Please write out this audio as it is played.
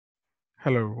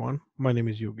Hello everyone, my name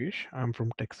is Yogesh. I'm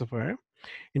from Texafire.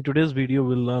 In today's video,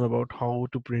 we'll learn about how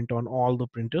to print on all the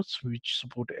printers which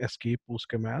support escape post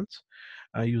commands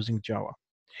using Java.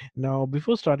 Now,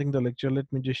 before starting the lecture,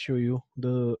 let me just show you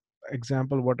the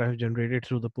example what I have generated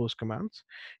through the post commands.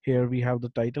 Here we have the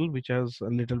title, which has a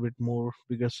little bit more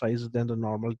bigger size than the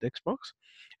normal text box.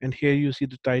 And here you see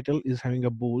the title is having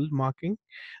a bold marking.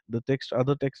 The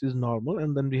other text is normal,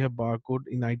 and then we have barcode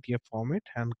in ITF format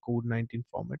and code 19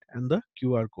 format and the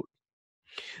QR code.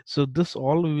 So this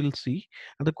all we will see,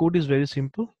 and the code is very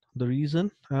simple. The reason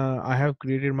I have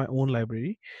created my own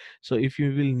library. So if you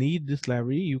will need this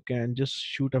library, you can just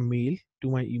shoot a mail to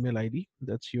my email ID.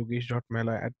 That's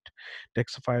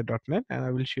yogesh.mela@texafire.net, and I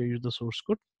will share you the source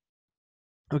code.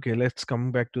 Okay, let's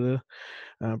come back to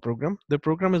the program. The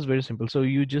program is very simple. So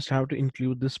you just have to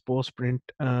include this post print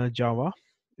Java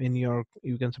in your,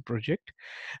 you can say, project.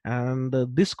 And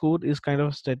this code is kind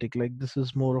of static. Like this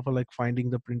is more of a like finding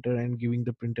the printer and giving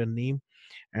the printer name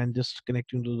and just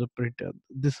connecting to the printer.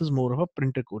 This is more of a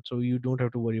printer code, so you don't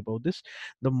have to worry about this.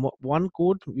 The one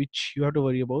code which you have to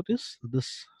worry about is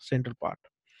this central part.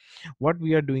 What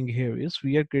we are doing here is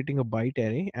we are creating a byte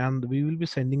array, and we will be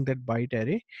sending that byte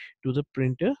array to the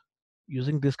printer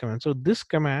using this command. So this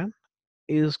command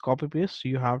is copy paste.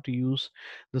 You have to use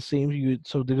the same,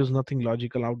 so there is nothing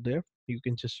logical out there. You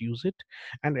can just use it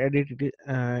and edit it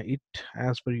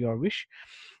as per your wish.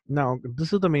 Now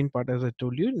this is the main part, as I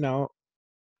told you. Now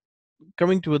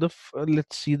coming to the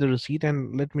let's see the receipt,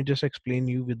 and let me just explain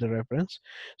you with the reference.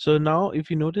 So now if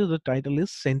you notice, the title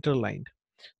is center aligned.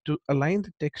 To align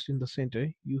the text in the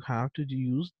center, you have to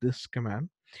use this command.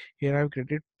 Here I've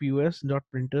created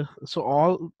pos.printer. So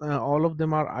all of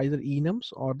them are either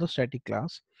enums or the static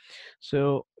class.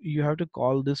 So you have to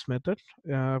call this method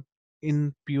uh,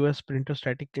 in pos printer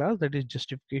static class, that is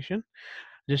justification.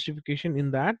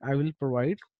 In that I will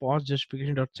provide pos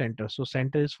justification.center. So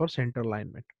center is for center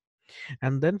alignment.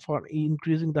 And then for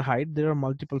increasing the height, there are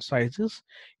multiple sizes.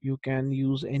 You can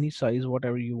use any size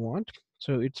whatever you want.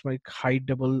 So it's like height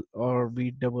double or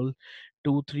width double,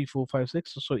 2 3 4 5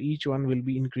 6. So each one will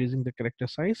be increasing the character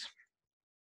size.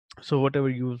 So whatever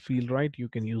you feel right, you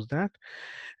can use that.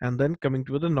 And then coming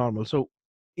to the normal. So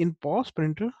in POS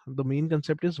printer, the main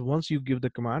concept is once you give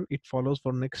the command, it follows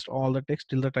for next all the text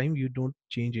till the time you don't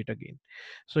change it again.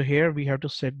 So here we have to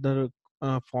set the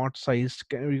font size,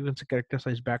 you can say character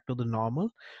size, back to the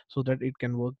normal so that it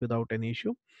can work without any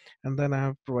issue. And then I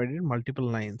have provided multiple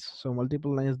lines. So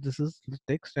multiple lines, this is the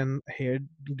text, and here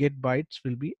get bytes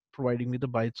will be providing me the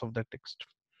bytes of the text.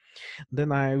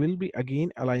 Then I will be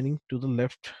again aligning to the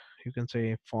left, you can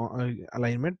say, for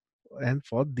alignment. And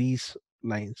for these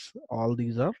lines, all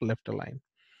these are left aligned.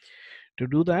 To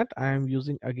do that, I am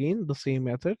using again the same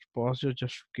method, positive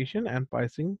justification and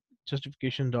passing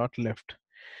justification dot left.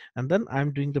 And then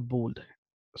I'm doing the bold.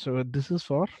 So this is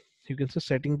for, you can say,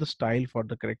 setting the style for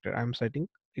the character. I'm setting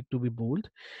it to be bold,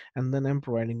 and then I'm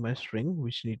providing my string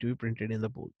which need to be printed in the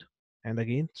bold, and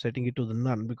again setting it to the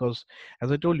none, because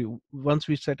as I told you, once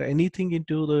we set anything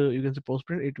into the, you can say, post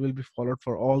print, it will be followed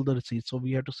for all the receipts, so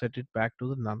we have to set it back to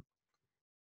the none.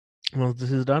 Once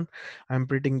this is done, I'm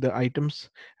printing the items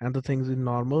and the things in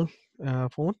normal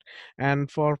font. And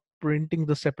for printing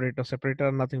the separator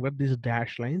are nothing but these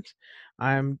dash lines.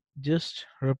 I'm just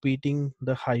repeating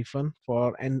the hyphen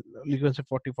for, and you can say,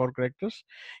 44 characters.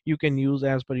 You can use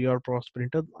as per your pros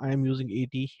printer. I am using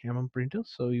 80 printer,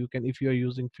 so you can, if you are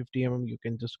using 50 you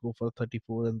can just go for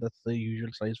 34, and that's the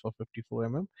usual size for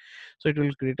 54 so it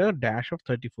will create a dash of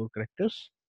 34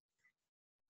 characters.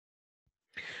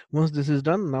 Once this is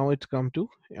done, now it's come to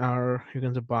our, you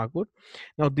can say, barcode.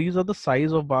 Now these are the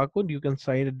size of barcode. You can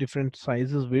cite different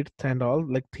sizes, width and all,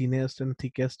 like thinnest and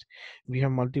thickest. We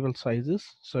have multiple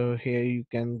sizes, so here you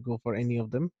can go for any of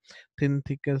them. Thin,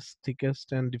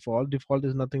 thickest and default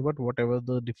is nothing but whatever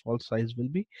the default size will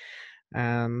be.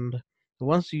 And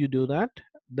once you do that,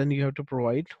 then you have to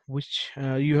provide which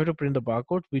you have to print the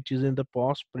barcode which is in the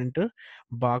POS printer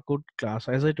barcode class,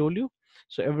 as I told you.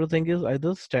 So everything is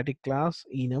either static class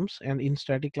enums, and in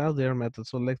static class there are methods.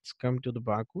 So let's come to the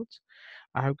barcodes.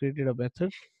 I have created a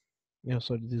method. Yeah,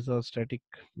 so these are static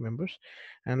members,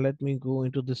 and let me go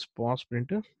into this POS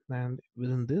printer, and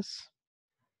within this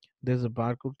there's a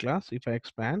barcode class. If I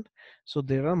expand, so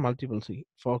there are multiple. See,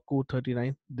 for code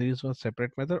 39 there is one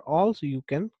separate method. Also you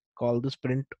can call this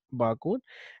print barcode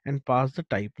and pass the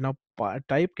type. Now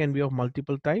type can be of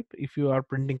multiple type. If you are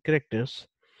printing characters,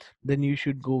 then you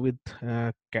should go with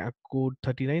code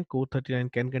 39. Code 39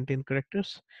 can contain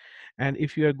characters. And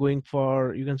if you are going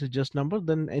for, you can say, just number,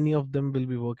 then any of them will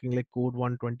be working, like code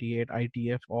 128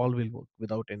 ITF, all will work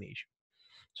without any issue.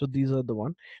 So these are the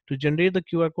one. To generate the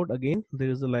QR code, again there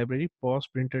is the library POS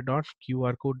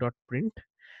printer.qrcode.print,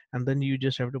 and then you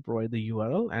just have to provide the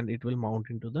URL and it will mount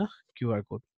into the QR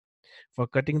code. For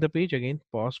cutting the page, again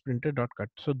POS printer.cut.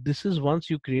 So this is, once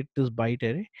you create this byte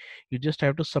array, you just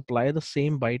have to supply the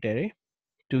same byte array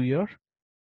to your,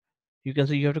 you can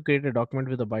say you have to create a document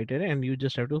with a byte array and you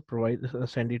just have to provide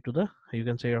send it to the, you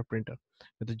can say, your printer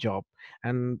with a job,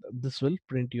 and this will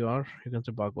print your, you can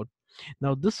say, barcode.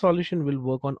 Now this solution will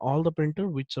work on all the printer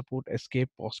which support escape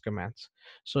POS commands.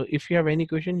 So if you have any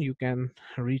question, you can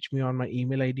reach me on my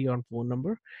email ID or phone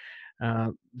number.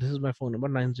 This is my phone number,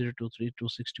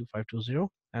 9023262520,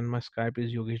 and my Skype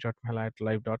is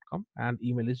yogesh.mehla@live.com, and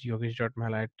email is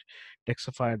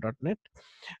yogesh.mehla@texafire.net.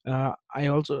 I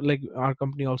also, like, our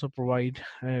company also provide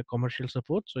commercial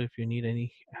support, so if you need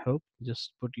any help,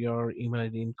 just put your email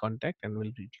ID in contact and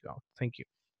we'll reach you out. Thank you.